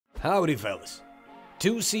Howdy fellas.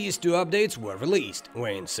 Two CS2 updates were released,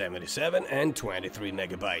 weighing 77 and 23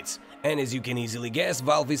 megabytes. And as you can easily guess,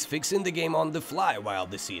 Valve is fixing the game on the fly while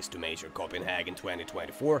the CS2 Major Copenhagen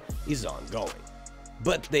 2024 is ongoing.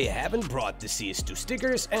 But they haven't brought the CS2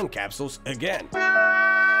 Strickers and capsules again.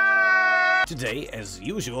 Today, as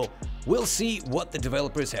usual, we'll see what the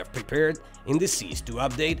developers have prepared in the CS2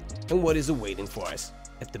 update and what is awaiting for us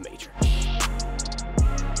at the Major.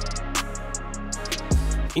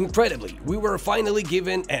 Incredibly, we were finally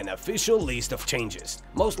given an official list of changes.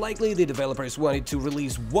 Most likely the developers wanted to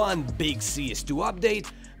release one big CS2 update,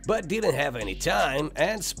 but didn't have any time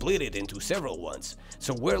and split it into several ones.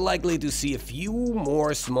 So we're likely to see a few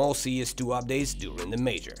more small CS2 updates during the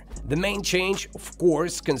Major. The main change, of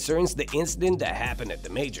course, concerns the incident that happened at the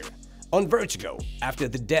Major. On Vertigo, after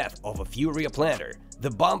the death of a Furia planter, the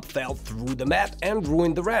bomb fell through the map and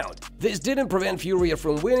ruined the round. This didn't prevent Furia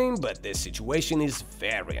from winning, but this situation is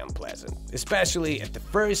very unpleasant, especially at the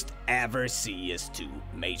first ever CS2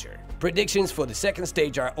 Major. Predictions for the second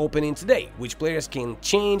stage are opening today, which players can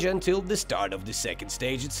change until the start of the second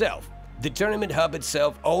stage itself. The tournament hub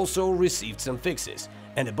itself also received some fixes,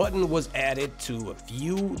 and a button was added to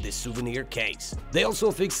view the souvenir case. They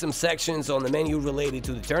also fixed some sections on the menu related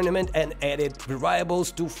to the tournament and added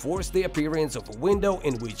variables to force the appearance of a window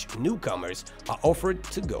in which newcomers are offered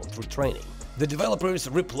to go through training. The developers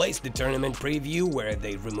replaced the tournament preview where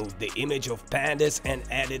they removed the image of pandas and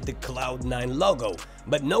added the Cloud9 logo,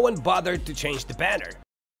 but no one bothered to change the banner.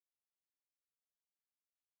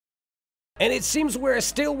 And it seems we're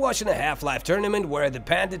still watching a Half-Life tournament where the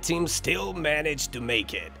Panda team still managed to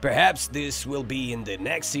make it. Perhaps this will be in the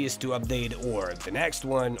next CS2 update, or the next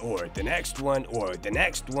one, or the next one, or the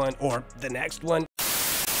next one, or the next one.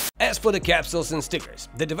 As for the capsules and stickers,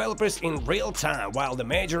 the developers in real time while the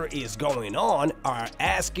Major is going on are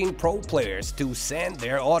asking pro players to send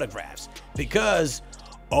their autographs because,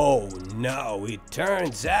 oh no, it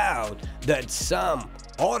turns out that some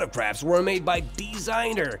autographs were made by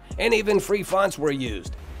designer and even free fonts were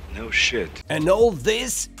used. No shit. And all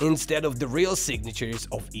this instead of the real signatures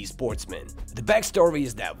of esportsmen. The backstory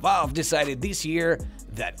is that Valve decided this year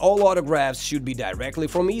that all autographs should be directly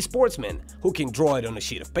from esportsmen who can draw it on a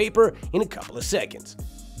sheet of paper in a couple of seconds.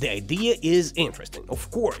 The idea is interesting,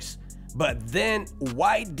 of course. But then,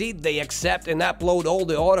 why did they accept and upload all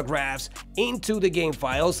the autographs into the game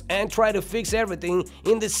files and try to fix everything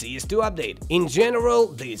in the CS2 update? In general,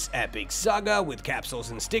 this epic saga with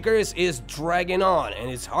capsules and stickers is dragging on and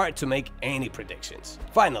it's hard to make any predictions.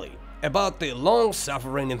 Finally, about the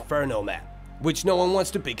long-suffering Inferno map, which no one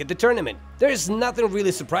wants to pick at the tournament. There's nothing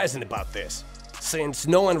really surprising about this, since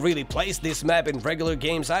no one really plays this map in regular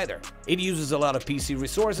games either. It uses a lot of PC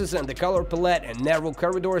resources and the color palette and narrow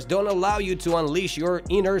corridors don't allow you to unleash your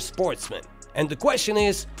inner sportsman. And the question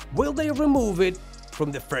is, will they remove it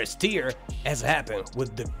from the first tier, as happened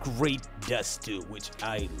with the Great Dust 2, which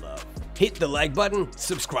I love. Hit the like button,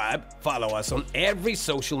 subscribe, follow us on every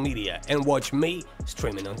social media, and watch me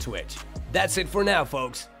streaming on Twitch. That's it for now,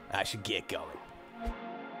 folks. I should get going.